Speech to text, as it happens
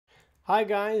Hi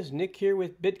guys, Nick here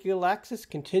with BitGalaxis,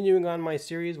 continuing on my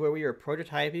series where we are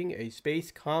prototyping a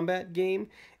space combat game.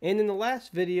 And in the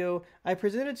last video, I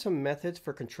presented some methods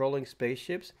for controlling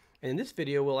spaceships. And in this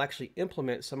video, we'll actually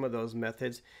implement some of those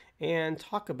methods and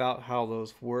talk about how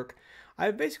those work.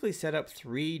 I've basically set up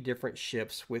 3 different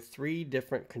ships with 3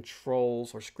 different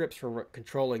controls or scripts for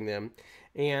controlling them.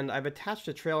 And I've attached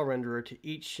a trail renderer to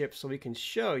each ship so we can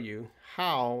show you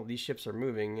how these ships are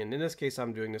moving. And in this case,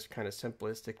 I'm doing this kind of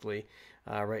simplistically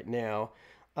right now.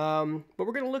 But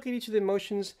we're going to look at each of the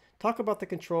motions, talk about the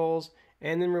controls,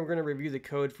 and then we're going to review the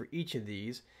code for each of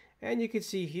these. And you can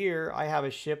see here, I have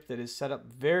a ship that is set up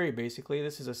very basically.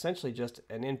 This is essentially just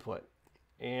an input.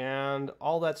 And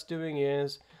all that's doing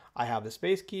is I have the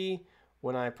space key.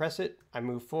 When I press it, I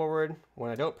move forward.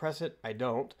 When I don't press it, I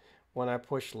don't. When I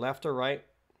push left or right,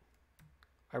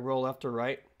 I roll left or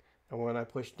right. And when I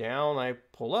push down, I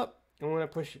pull up. And when I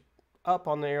push up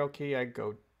on the arrow key, I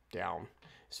go down.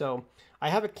 So I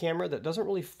have a camera that doesn't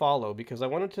really follow because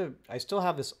I still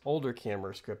have this older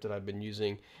camera script that I've been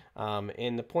using.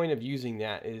 And the point of using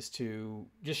that is to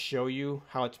just show you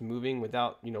how it's moving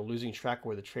without, losing track of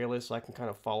where the trail is, so I can kind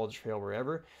of follow the trail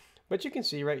wherever. But you can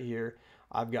see right here,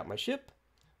 I've got my ship.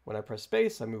 When I press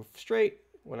space, I move straight.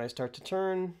 When I start to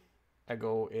turn, I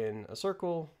go in a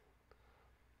circle.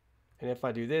 And if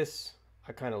I do this,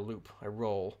 I kind of loop, I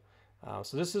roll.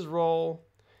 So this is roll.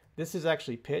 This is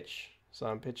actually pitch. So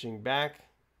I'm pitching back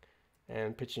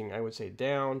and pitching, I would say,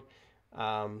 down.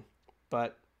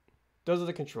 But those are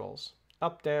the controls.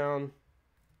 Up, down,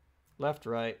 left,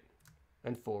 right,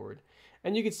 and forward.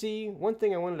 And you can see one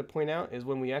thing I wanted to point out is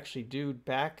when we actually do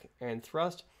back and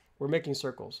thrust, we're making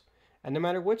circles. And no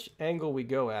matter which angle we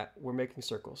go at, we're making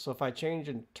circles. So if I change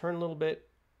and turn a little bit,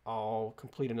 I'll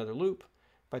complete another loop.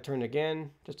 If I turn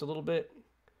again just a little bit,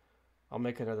 I'll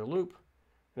make another loop.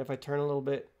 And if I turn a little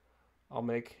bit, I'll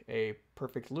make a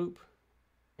perfect loop.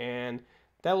 And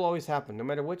that will always happen no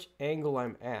matter which angle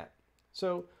I'm at.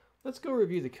 So let's go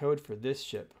review the code for this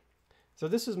ship. So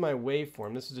this is my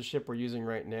waveform. This is the ship we're using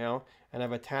right now, and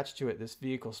I've attached to it this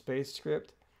vehicle space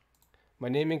script. My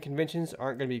naming conventions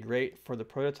aren't going to be great for the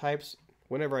prototypes.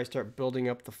 Whenever I start building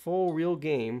up the full real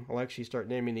game, I'll actually start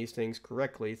naming these things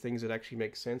correctly, things that actually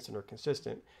make sense and are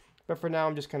consistent. But for now,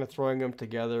 I'm just kind of throwing them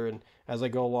together, and as I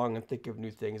go along and think of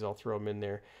new things, I'll throw them in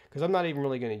there, because I'm not even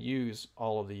really going to use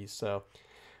all of these. So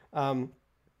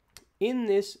in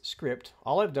this script,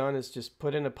 all I've done is just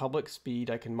put in a public speed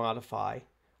I can modify.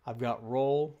 I've got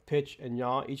roll, pitch, and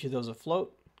yaw, each of those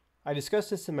afloat. I discussed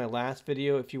this in my last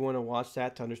video if you want to watch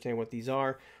that to understand what these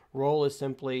are. Roll is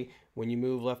simply when you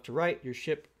move left to right, your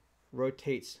ship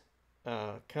rotates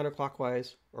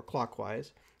counterclockwise or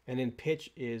clockwise. And then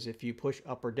pitch is if you push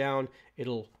up or down,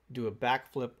 it'll do a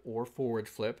back flip or forward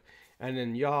flip. And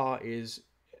then yaw is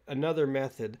another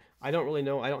method. I don't really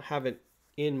know. I don't have it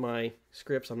in my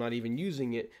scripts. I'm not even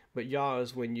using it. But yaw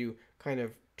is when you kind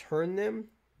of turn them.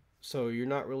 So you're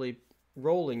not really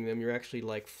rolling them. You're actually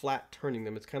like flat turning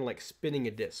them. It's kind of like spinning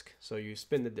a disc. So you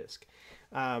spin the disc.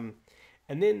 And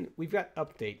then we've got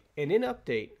update. And in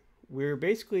update, we're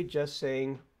basically just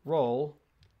saying roll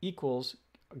equals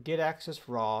get axis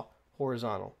raw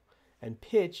horizontal, and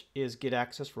pitch is get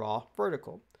axis raw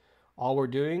vertical. All we're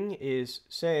doing is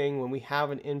saying when we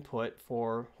have an input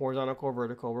for horizontal or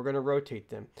vertical, we're going to rotate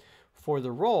them. For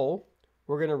the roll,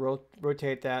 we're going to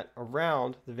rotate that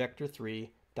around the vector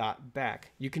 3 dot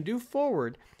back. You can do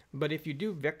forward, but if you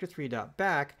do vector 3 dot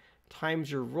back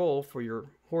times your roll for your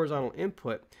horizontal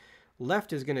input,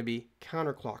 left is going to be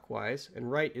counterclockwise and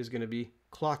right is going to be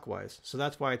clockwise. So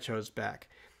that's why I chose back.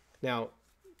 Now,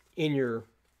 in your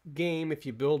game, if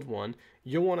you build one,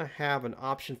 you'll want to have an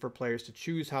option for players to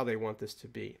choose how they want this to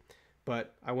be.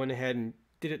 But I went ahead and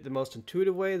did it the most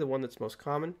intuitive way, the one that's most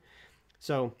common.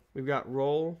 So we've got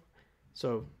roll.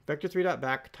 So vector 3 dot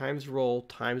back times roll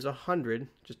times 100,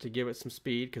 just to give it some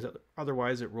speed, because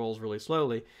otherwise it rolls really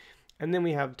slowly. And then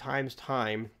we have times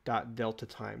time dot delta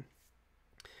time.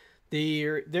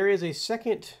 There is a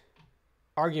second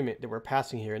argument that we're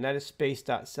passing here, and that is space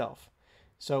dot self.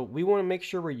 So we want to make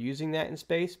sure we're using that in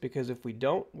space, because if we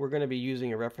don't, we're going to be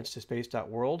using a reference to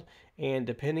space.world, and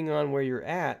depending on where you're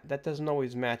at, that doesn't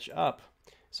always match up.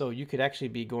 So you could actually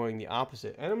be going the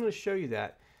opposite. And I'm going to show you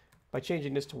that by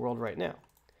changing this to world right now.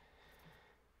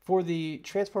 For the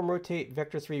transform rotate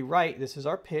vector 3 right, this is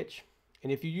our pitch.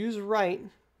 And if you use right,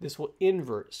 this will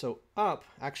invert. So up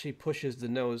actually pushes the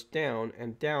nose down,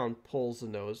 and down pulls the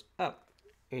nose up.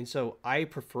 And so I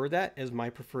prefer that as my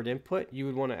preferred input. You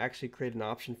would want to actually create an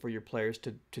option for your players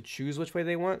to choose which way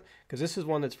they want, because this is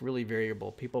one that's really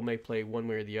variable. People may play one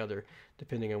way or the other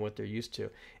depending on what they're used to.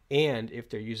 And if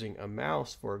they're using a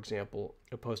mouse, for example,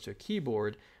 opposed to a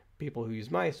keyboard, people who use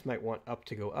mice might want up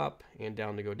to go up and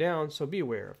down to go down, so be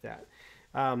aware of that.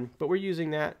 But we're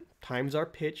using that times our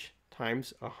pitch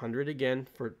times 100 again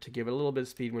to give it a little bit of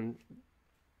speed when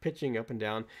pitching up and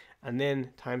down, and then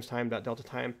times time.delta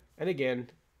time, and again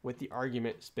with the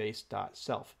argument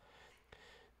space.self.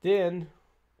 Then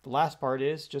the last part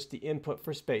is just the input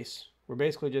for space. We're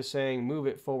basically just saying move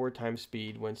it forward times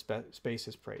speed when space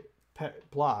is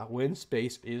when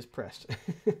space is pressed.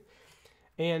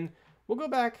 And we'll go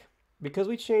back, because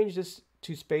we changed this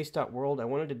to space.world. I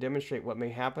wanted to demonstrate what may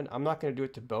happen. I'm not going to do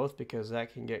it to both because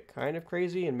that can get kind of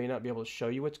crazy and may not be able to show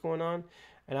you what's going on.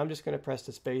 And I'm just going to press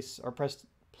the space, or press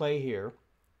play here,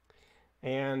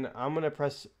 and I'm going to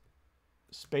press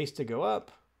space to go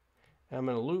up, and I'm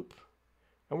going to loop,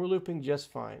 and we're looping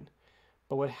just fine.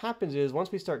 But what happens is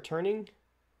once we start turning,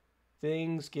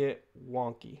 things get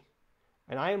wonky,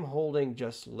 and I am holding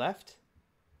just left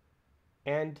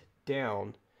and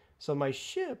down, so my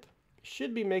ship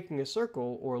should be making a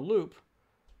circle or a loop,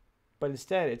 but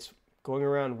instead it's going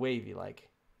around wavy like.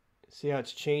 See how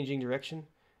it's changing direction?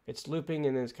 It's looping,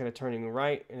 and then it's kind of turning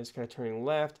right, and it's kind of turning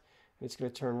left, and it's going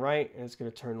to turn right, and it's going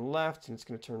to turn left, and it's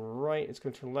going to turn right, and it's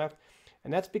going to turn left.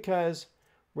 And that's because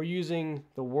we're using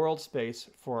the world space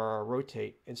for our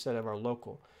rotate instead of our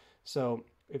local. So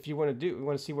if you want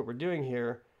to see what we're doing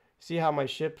here, see how my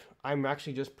ship, I'm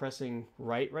actually just pressing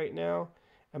right now,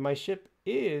 and my ship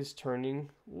is turning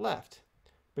left.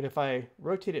 But if I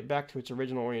rotate it back to its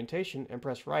original orientation and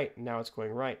press right, now it's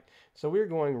going right. So we're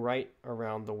going right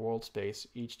around the world space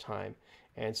each time.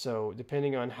 And so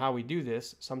depending on how we do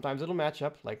this, sometimes it'll match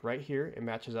up, like right here, it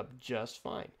matches up just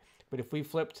fine. But if we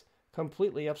flipped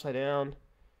completely upside down,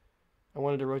 I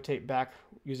wanted to rotate back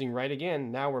using right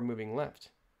again, now we're moving left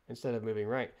instead of moving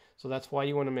right. So that's why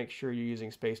you want to make sure you're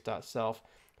using space.self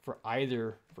for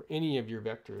any of your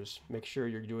vectors. Make sure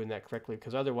you're doing that correctly,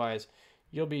 because otherwise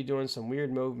you'll be doing some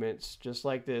weird movements just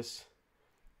like this,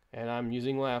 and I'm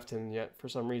using left, and yet for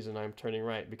some reason I'm turning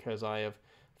right because I have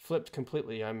flipped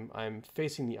completely. I'm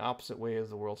facing the opposite way as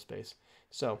the world space.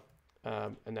 So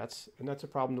and that's a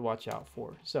problem to watch out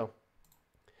for. So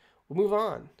we'll move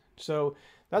on. So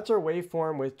that's our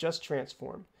waveform with just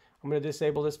transform. I'm going to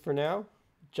disable this for now.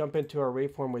 Jump into our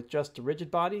waveform with just the rigid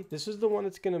body. This is the one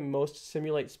that's going to most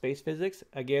simulate space physics.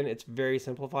 Again, it's very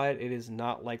simplified. It is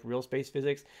not like real space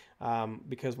physics,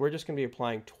 because we're just going to be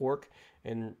applying torque.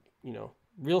 And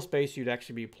real space, you'd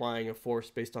actually be applying a force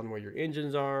based on where your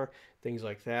engines are, things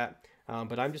like that.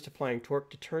 But I'm just applying torque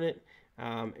to turn it,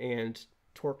 and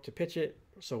torque to pitch it.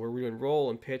 So we're doing roll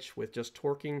and pitch with just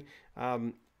torquing,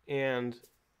 and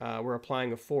we're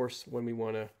applying a force when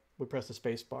we press the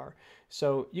space bar.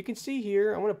 So you can see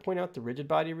here, I want to point out the rigid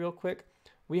body real quick.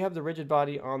 We have the rigid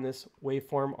body on this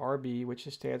waveform RB, which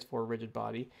stands for rigid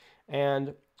body,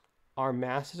 and our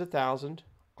mass is 1,000.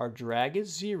 Our drag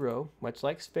is 0, much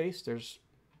like space. There's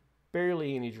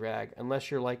barely any drag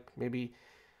unless you're like maybe,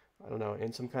 I don't know,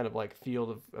 in some kind of like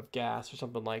field of gas or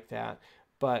something like that.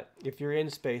 But if you're in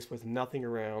space with nothing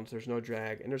around, there's no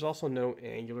drag, and there's also no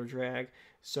angular drag.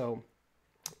 So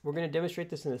we're going to demonstrate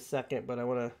this in a second, but I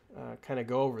want to kind of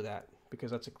go over that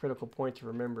because that's a critical point to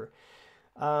remember.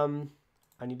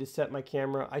 I need to set my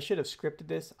camera. I should have scripted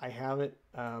this. I haven't,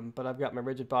 but I've got my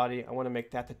rigid body. I want to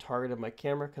make that the target of my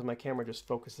camera because my camera just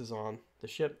focuses on the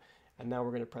ship. And now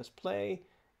we're going to press play,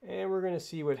 and we're going to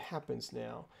see what happens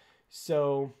now.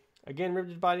 So again,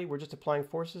 rigid body, we're just applying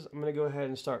forces. I'm going to go ahead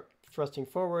and start thrusting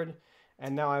forward,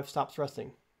 and now I've stopped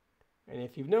thrusting. And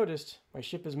if you've noticed, my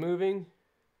ship is moving,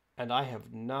 and I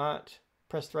have not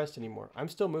pressed thrust anymore. I'm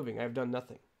still moving. I've done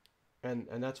nothing. And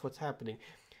that's what's happening.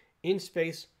 In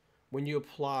space, when you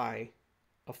apply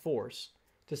a force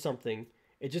to something,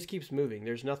 it just keeps moving.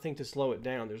 There's nothing to slow it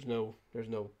down. There's no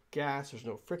gas, there's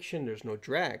no friction, there's no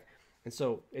drag. And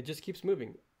so it just keeps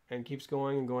moving and keeps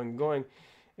going and going and going.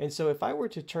 And so if I were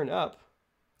to turn up,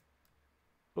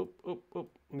 let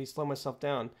me slow myself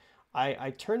down.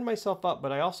 I turned myself up,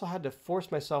 but I also had to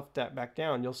force myself back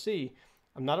down. You'll see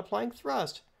I'm not applying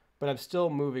thrust, but I'm still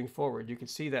moving forward. You can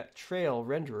see that trail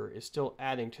renderer is still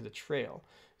adding to the trail.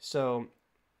 So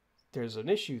there's an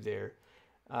issue there,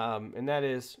 and that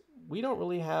is we don't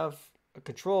really have a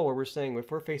control where we're saying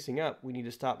if we're facing up, we need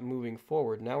to stop moving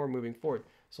forward. Now we're moving forward.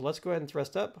 So let's go ahead and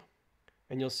thrust up,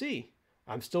 and you'll see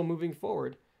I'm still moving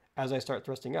forward as I start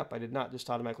thrusting up. I did not just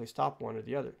automatically stop one or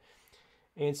the other.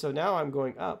 And so now I'm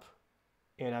going up,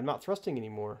 and I'm not thrusting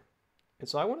anymore. And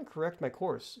so I want to correct my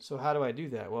course. So how do I do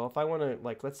that? Well, if I want to,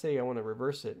 like, let's say I want to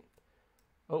reverse it.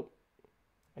 Oh,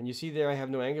 and you see there I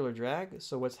have no angular drag.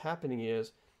 So what's happening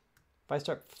is if I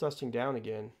start thrusting down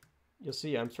again, you'll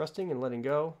see I'm thrusting and letting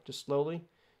go just slowly.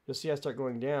 You'll see I start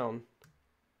going down.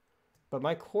 But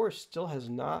my course still has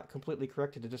not completely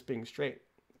corrected to just being straight.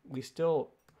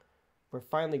 We're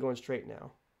finally going straight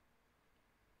now.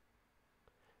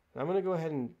 And I'm going to go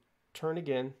ahead and turn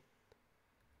again.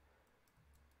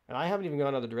 And I haven't even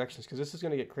gone other directions because this is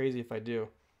going to get crazy if I do.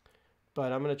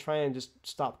 But I'm going to try and just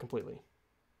stop completely.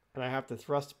 And I have to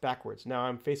thrust backwards. Now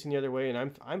I'm facing the other way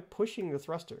and I'm pushing the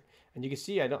thruster. And you can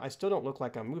see I still don't look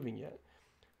like I'm moving yet.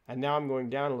 And now I'm going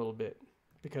down a little bit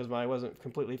because I wasn't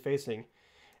completely facing.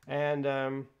 And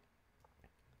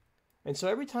so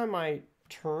every time I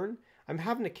turn, I'm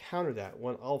having to counter that.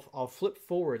 When I'll flip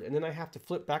forward and then I have to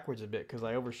flip backwards a bit because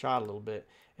I overshot a little bit.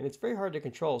 And it's very hard to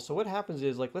control. So what happens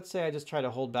is, like, let's say I just try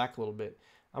to hold back a little bit.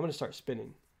 I'm going to start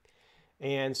spinning.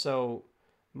 And so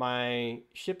my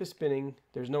ship is spinning.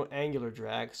 There's no angular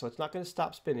drag, so it's not going to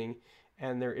stop spinning.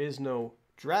 And there is no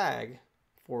drag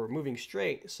for moving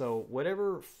straight. So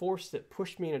whatever force that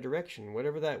pushed me in a direction,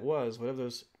 whatever that was, whatever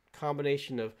those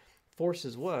combination of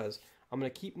forces was, I'm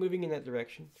going to keep moving in that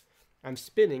direction. I'm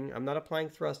spinning, I'm not applying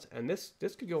thrust, and this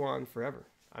could go on forever.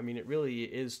 I mean, it really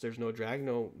is, there's no drag,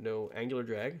 no angular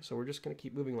drag, so we're just going to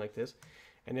keep moving like this.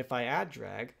 And if I add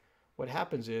drag, what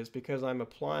happens is, because I'm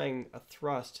applying a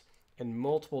thrust in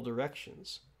multiple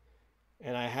directions,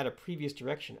 and I had a previous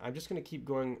direction, I'm just going to keep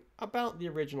going about the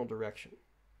original direction.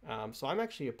 So I'm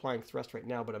actually applying thrust right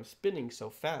now, but I'm spinning so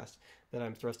fast that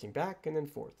I'm thrusting back and then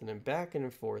forth, and then back and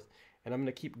then forth, and I'm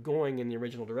going to keep going in the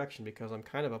original direction because I'm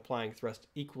kind of applying thrust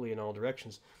equally in all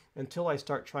directions until I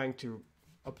start trying to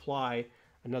apply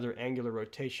another angular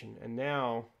rotation. And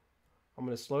now I'm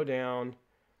going to slow down,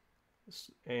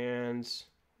 and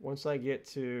once I get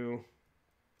to,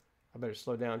 I better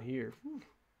slow down here.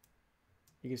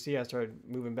 You can see I started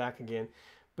moving back again.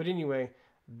 But anyway,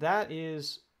 that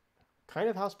is kind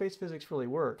of how space physics really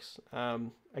works.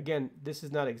 Again, this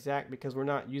is not exact because we're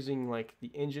not using like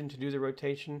the engine to do the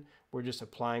rotation. We're just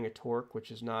applying a torque,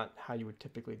 which is not how you would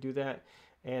typically do that.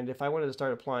 And if I wanted to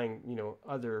start applying, you know,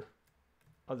 other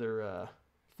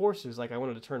forces, like I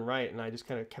wanted to turn right and I just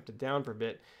kind of kept it down for a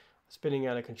bit, spinning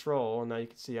out of control. And now you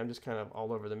can see I'm just kind of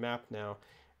all over the map now.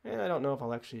 And I don't know if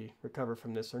I'll actually recover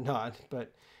from this or not.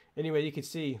 But anyway, you can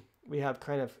see we have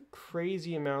kind of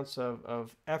crazy amounts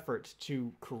of effort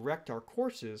to correct our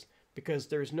courses because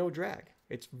there's no drag.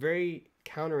 It's very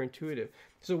counterintuitive.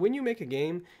 So when you make a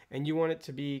game and you want it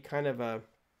to be kind of a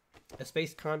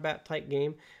space combat type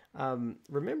game,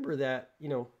 remember that, you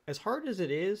know, as hard as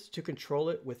it is to control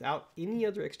it without any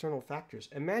other external factors,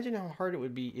 imagine how hard it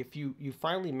would be if you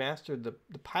finally mastered the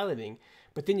piloting,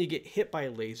 but then you get hit by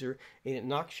a laser and it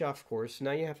knocks you off course.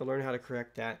 Now you have to learn how to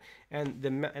correct that. And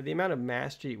the amount of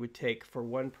mastery it would take for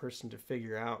one person to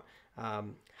figure out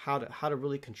how to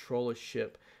really control a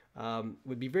ship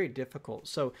would be very difficult.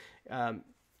 So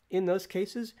in those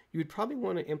cases, you would probably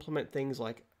want to implement things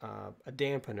like a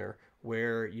dampener,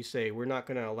 where you say we're not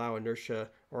going to allow inertia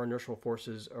or inertial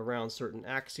forces around certain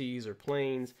axes or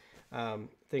planes,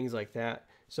 things like that.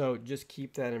 So just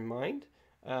keep that in mind.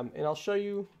 And I'll show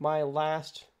you my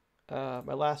last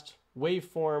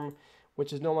waveform,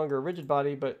 which is no longer a rigid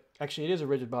body, but actually it is a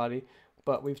rigid body,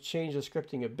 but we've changed the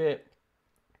scripting a bit,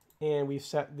 and we've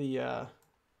set the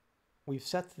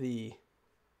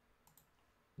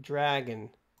drag and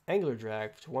angular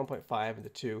drag to 1.5 and to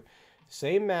 2.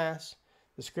 Same mass.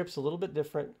 The script's a little bit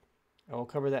different. I will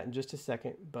cover that in just a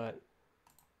second, but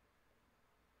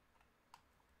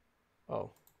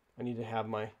oh, I need to have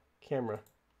my camera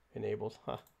enabled.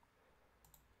 Huh.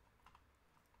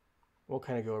 We'll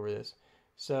kind of go over this.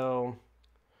 So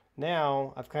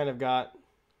now I've kind of got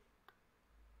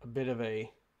a bit of a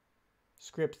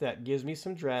script that gives me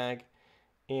some drag,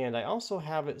 and I also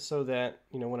have it so that,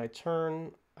 you know, when I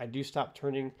turn, I do stop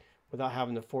turning without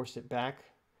having to force it back.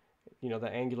 You know, the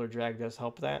angular drag does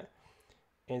help that.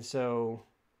 And so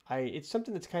it's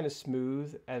something that's kind of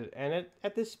smooth, and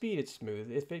at this speed it's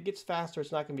smooth. If it gets faster,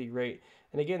 it's not going to be great.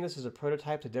 And again, this is a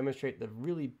prototype to demonstrate the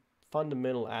really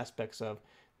fundamental aspects of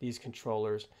these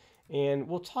controllers. And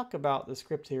we'll talk about the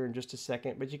script here in just a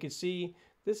second, but you can see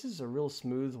this is a real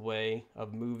smooth way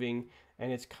of moving,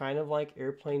 and it's kind of like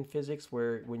airplane physics,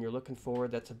 where when you're looking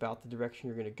forward, that's about the direction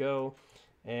you're going to go.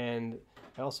 And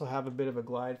I also have a bit of a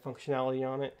glide functionality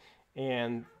on it,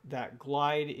 and that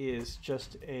glide is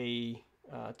just a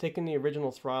taking the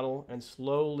original throttle and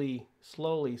slowly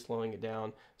slowing it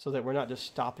down so that we're not just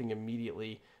stopping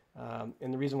immediately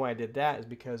And the reason why I did that is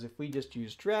because if we just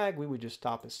use drag, we would just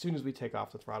stop as soon as we take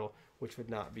off the throttle, which would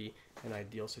not be an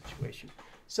ideal situation.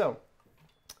 So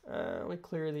let me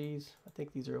clear these. I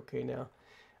think these are okay now.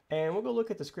 And we'll go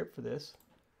look at the script for this.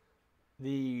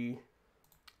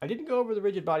 I didn't go over the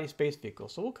rigid body space vehicle,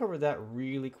 so we'll cover that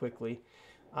really quickly.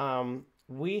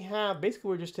 Basically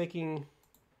we're just taking,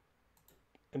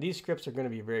 and these scripts are going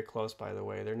to be very close, by the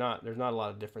way. There's not a lot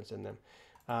of difference in them.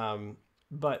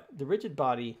 But the rigid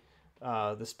body,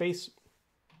 the space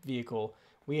vehicle,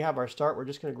 we have our start. We're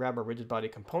just going to grab our rigid body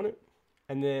component,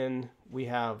 and then we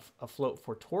have a float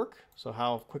for torque. So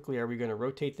how quickly are we going to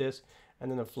rotate this? And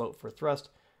then a float for thrust,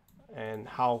 and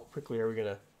how quickly are we going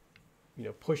to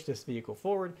push this vehicle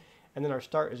forward. And then our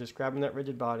start is just grabbing that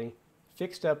rigid body.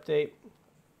 Fixed update,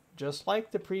 just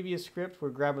like the previous script, we're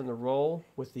grabbing the roll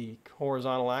with the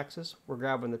horizontal axis, we're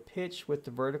grabbing the pitch with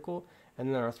the vertical, and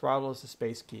then our throttle is the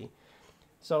space key.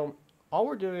 So all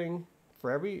we're doing for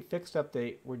every fixed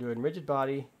update, we're doing rigid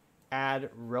body,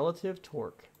 add relative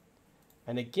torque.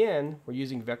 And again, we're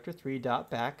using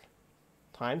vector3.back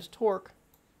times torque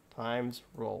times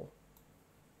roll.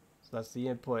 So that's the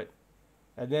input.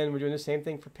 And then we're doing the same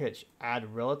thing for pitch.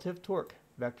 Add relative torque,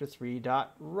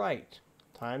 vector3.right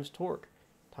times torque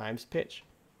times pitch.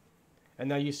 And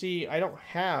now you see I don't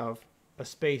have a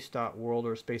space.world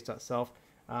or space.self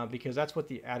because that's what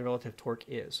the add relative torque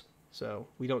is. So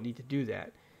we don't need to do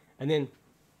that. And then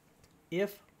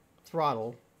if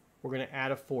throttle, we're going to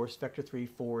add a force, vector3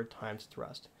 forward times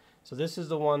thrust. So this is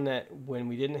the one that when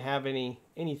we didn't have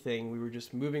anything, we were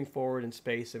just moving forward in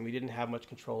space and we didn't have much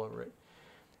control over it.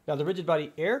 Now the rigid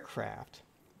body aircraft,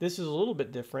 this is a little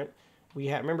bit different.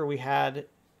 Remember we had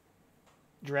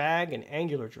drag and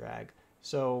angular drag.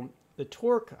 So the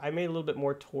torque, I made a little bit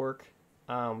more torque.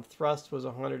 Thrust was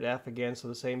 100F again, so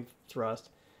the same thrust.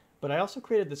 But I also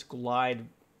created this glide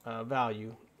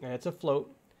value, and it's a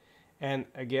float. And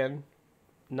again,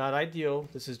 not ideal.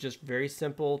 This is just very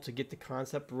simple to get the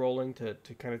concept rolling to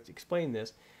kind of explain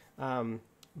this.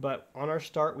 But on our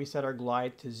start, we set our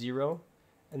glide to 0.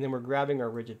 And then we're grabbing our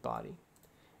rigid body.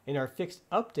 In our fixed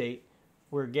update,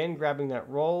 we're again grabbing that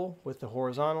roll with the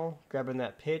horizontal, grabbing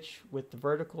that pitch with the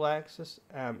vertical axis,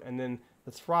 and then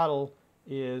the throttle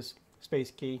is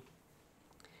space key.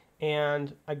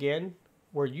 And again,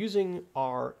 we're using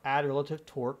our add relative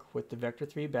torque with the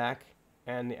vector3 back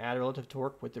and the add relative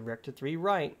torque with the vector3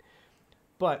 right.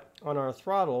 But on our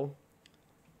throttle,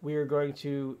 we are going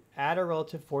to add our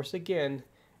relative force again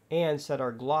and set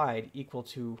our glide equal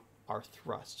to our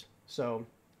thrust. So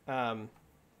the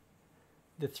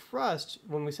thrust,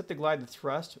 when we set the glide to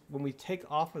thrust, when we take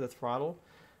off of the throttle,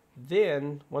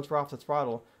 then once we're off the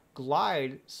throttle,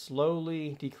 glide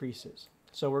slowly decreases.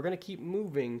 So we're going to keep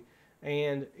moving,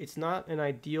 and it's not an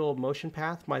ideal motion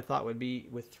path. My thought would be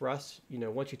with thrust,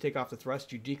 once you take off the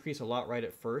thrust, you decrease a lot right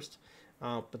at first,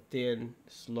 but then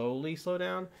slowly slow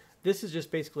down. This is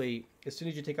just basically, as soon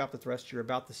as you take off the thrust, you're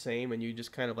about the same, and you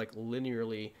just kind of like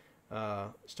linearly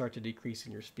start to decrease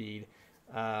in your speed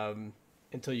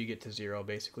until you get to 0,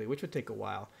 basically, which would take a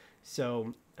while.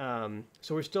 So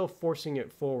we're still forcing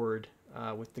it forward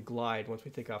with the glide once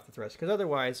we take off the thrust, because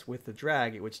otherwise with the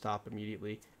drag it would stop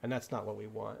immediately, and that's not what we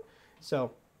want.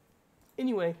 So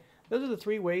anyway, those are the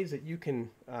 3 ways that you can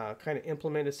kind of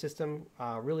implement a system.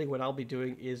 Really what I'll be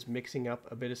doing is mixing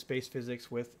up a bit of space physics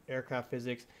with aircraft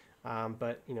physics,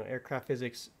 but aircraft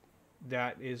physics,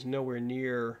 that is nowhere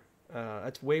near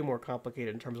that's way more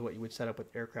complicated in terms of what you would set up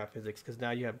with aircraft physics, because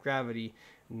now you have gravity.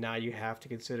 Now you have to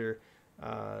consider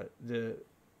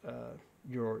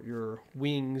your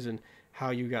wings and how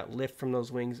you got lift from those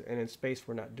wings. And in space,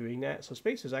 we're not doing that. So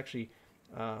space is actually,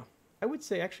 I would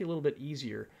say, actually a little bit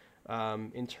easier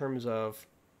in terms of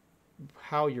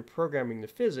how you're programming the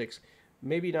physics.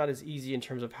 Maybe not as easy in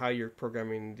terms of how you're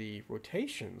programming the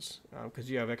rotations, because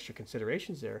you have extra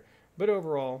considerations there. But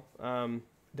overall,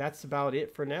 that's about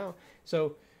it for now.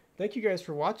 So thank you guys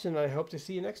for watching, and I hope to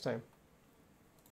see you next time.